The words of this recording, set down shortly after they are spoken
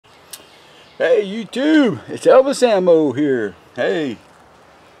Hey YouTube, it's Elvis Ammo here. Hey,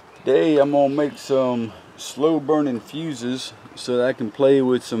 today I'm gonna make some slow burning fuses so that I can play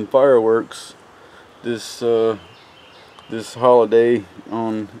with some fireworks this holiday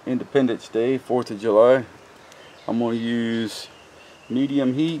on Independence Day, 4th of July. I'm gonna use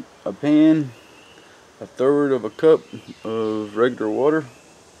medium heat, a pan, 1/3 of a cup of regular water, and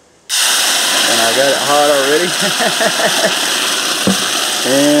I got it hot already.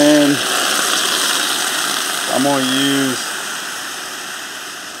 And I'm going to use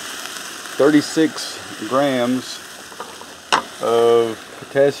 36 grams of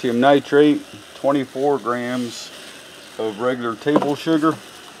potassium nitrate, 24 grams of regular table sugar,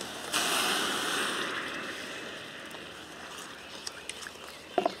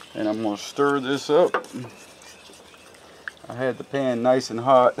 and I'm going to stir this up. I had the pan nice and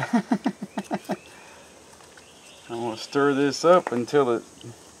hot. I'm going to stir this up until it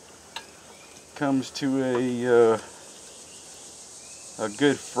comes to a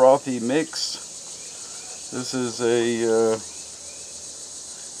good frothy mix. This is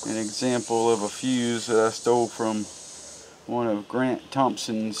an example of a fuse that I stole from one of Grant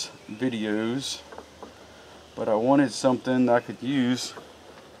Thompson's videos, but I wanted something I could use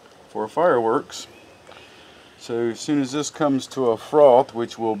for fireworks. So as soon as this comes to a froth,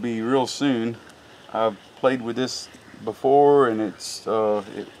 which will be real soon, I've played with this before and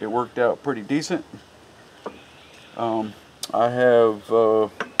it worked out pretty decent. I have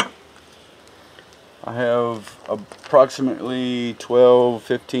approximately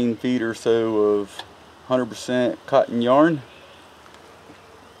 12-15 feet or so of 100% cotton yarn.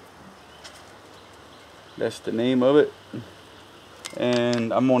 That's the name of it.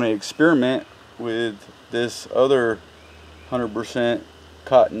 And I'm going to experiment with this other 100%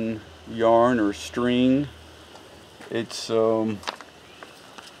 cotton yarn or string. It's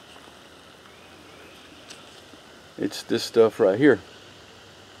this stuff right here.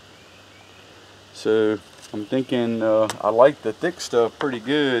 So I'm thinking I like the thick stuff pretty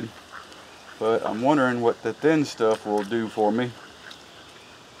good, but I'm wondering what the thin stuff will do for me.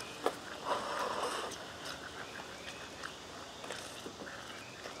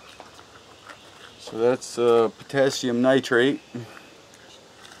 So that's potassium nitrate,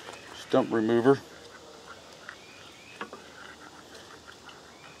 stump remover,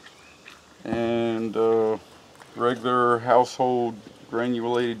 and regular household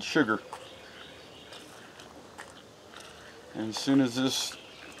granulated sugar. And as soon as this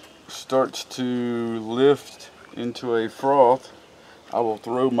starts to lift into a froth, I will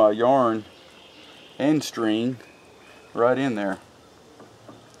throw my yarn and string right in there.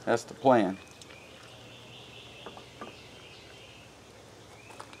 That's the plan.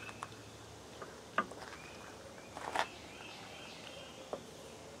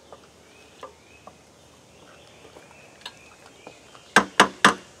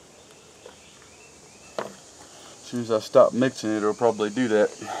 As soon as I stop mixing it, it'll probably do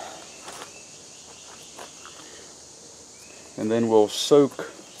that. And then we'll soak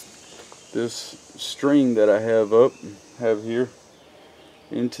this string that I have here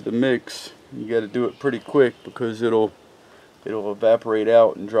into the mix. You got to do it pretty quick because it'll evaporate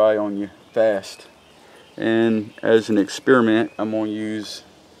out and dry on you fast. And as an experiment, I'm going to use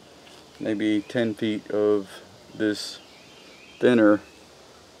maybe 10 feet of this thinner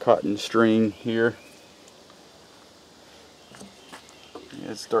cotton string here.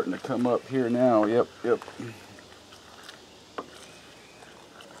 Yeah, it's starting to come up here now. Yep.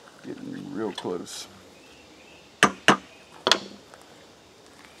 Getting real close.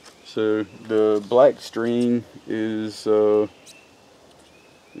 So the black string is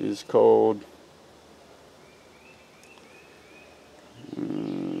called,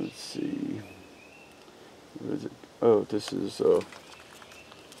 let's see, what is it? Oh, this is the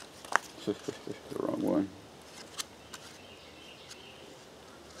wrong one.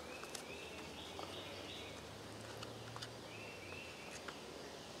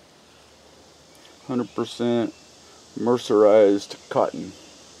 %100% mercerized cotton,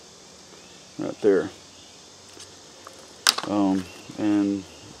 right there. And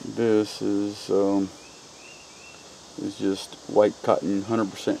this is just white cotton,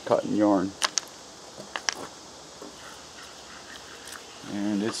 100% cotton yarn.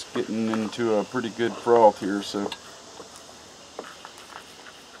 And it's getting into a pretty good froth here, so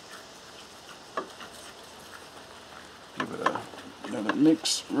give it another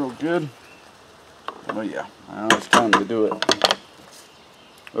mix real good. Oh yeah, now it's time to do it.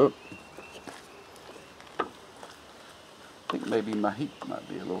 Oh, I think maybe my heat might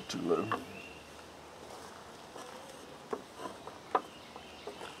be a little too low.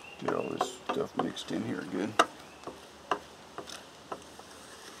 Get all this stuff stuff mixed in here good.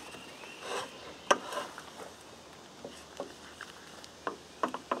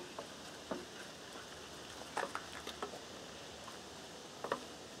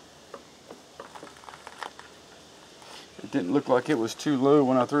 It didn't look like it was too low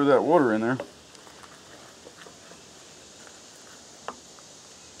when I threw that water in there.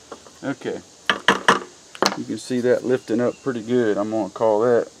 Okay, you can see that lifting up pretty good. I'm going to call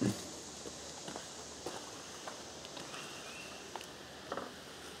that.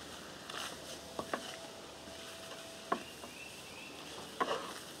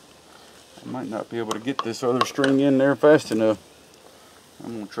 I might not be able to get this other string in there fast enough.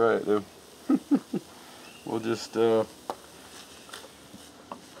 I'm going to try it though. We'll just, I'll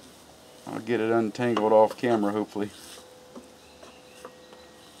get it untangled off camera hopefully.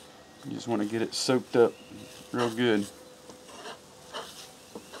 You just want to get it soaked up real good.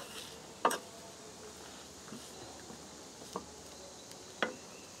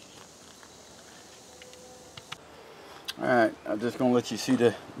 Alright, I'm just going to let you see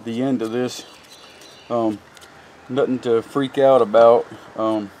the end of this. Nothing to freak out about.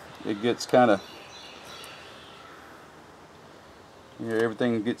 It gets kind of,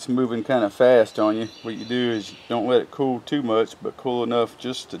 everything gets moving kind of fast on you. What you do is don't let it cool too much, but cool enough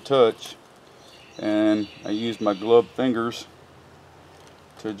just to touch. And I use my gloved fingers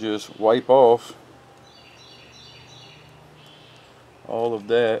to just wipe off all of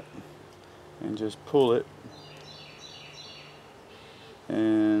that and just pull it.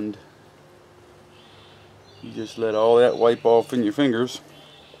 And you just let all that wipe off in your fingers.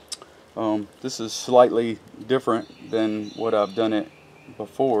 This is slightly different than what I've done it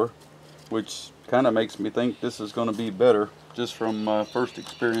before, which kind of makes me think this is going to be better just from my first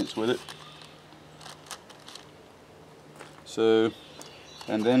experience with it. So,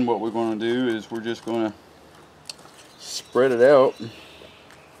 and then what we're going to do is we're just going to spread it out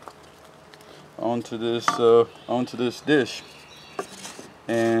onto this dish.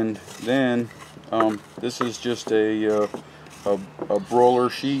 And then this is just a broiler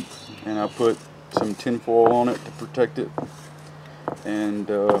sheet, and I put some tin foil on it to protect it, and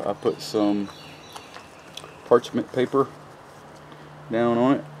I put some parchment paper down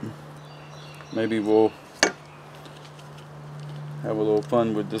on it. Maybe we'll have a little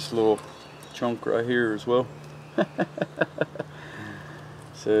fun with this little chunk right here as well.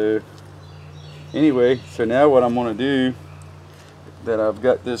 So anyway, so now what I'm going to do, that I've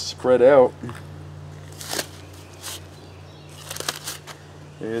got this spread out,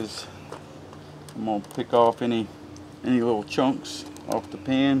 is I'm going to pick off any little chunks off the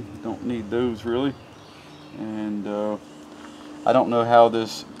pan. Don't need those really. And I don't know how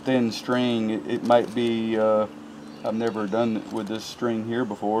this thin string, it might be, I've never done it with this string here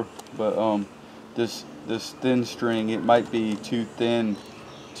before, but this thin string, it might be too thin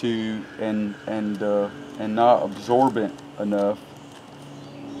to and not absorbent enough.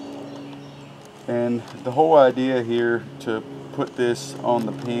 And the whole idea here to put this on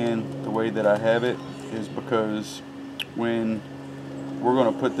the pan the way that I have it is because when we're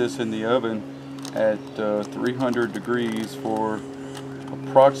going to put this in the oven at 300 degrees for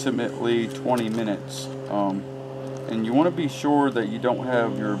approximately 20 minutes. And you want to be sure that you don't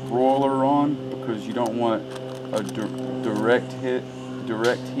have your broiler on, because you don't want a direct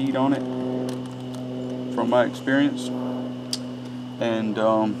heat on it, from my experience.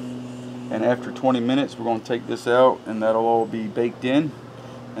 And after 20 minutes we're going to take this out, and that'll all be baked in,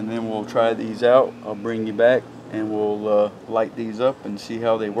 and then we'll try these out. I'll bring you back and we'll light these up and see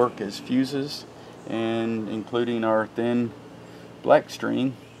how they work as fuses, and including our thin black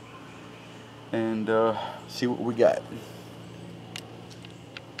string, and see what we got.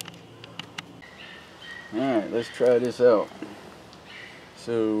 Alright, let's try this out.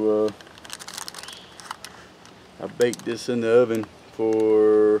 So I baked this in the oven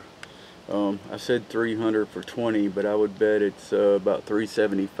for I said 300 for 20, but I would bet it's about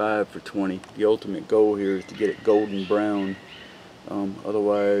 375 for 20. The ultimate goal here is to get it golden brown.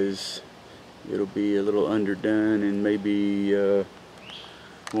 Otherwise it'll be a little underdone and maybe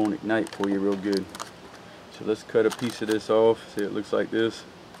won't ignite for you real good. So let's cut a piece of this off. See, it looks like this,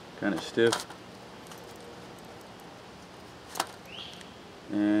 kind of stiff.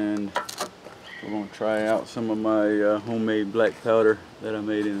 And we're going to try out some of my homemade black powder that I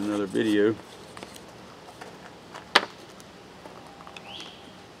made in another video.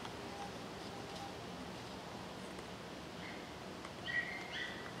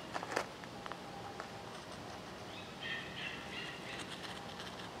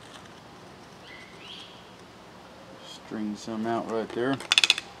 String some out right there.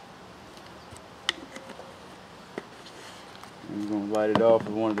 And we're going to light it off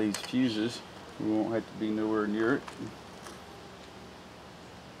with one of these fuses. We won't have to be nowhere near it.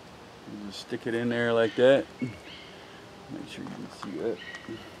 You just stick it in there like that. Make sure you can see that.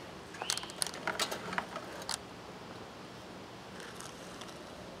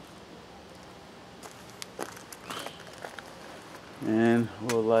 And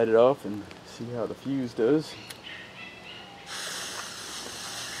we'll light it off and see how the fuse does.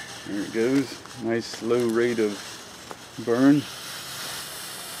 There it goes. Nice low rate of burn.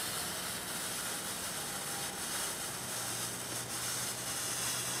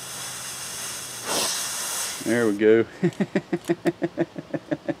 There we go.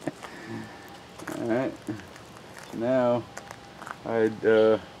 Alright. So now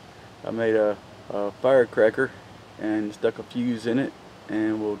I made a firecracker and stuck a fuse in it,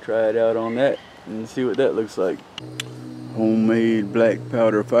 and we'll try it out on that and see what that looks like. Homemade black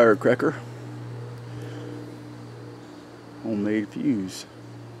powder firecracker. Homemade fuse.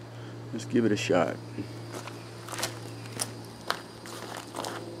 Let's give it a shot.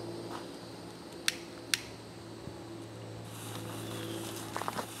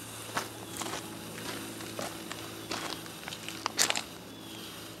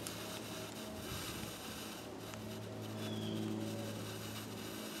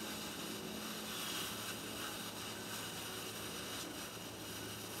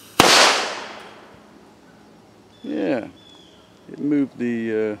 Yeah, it moved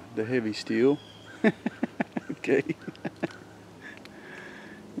the heavy steel. Okay.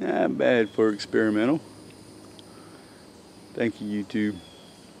 Not bad for experimental. Thank you, YouTube.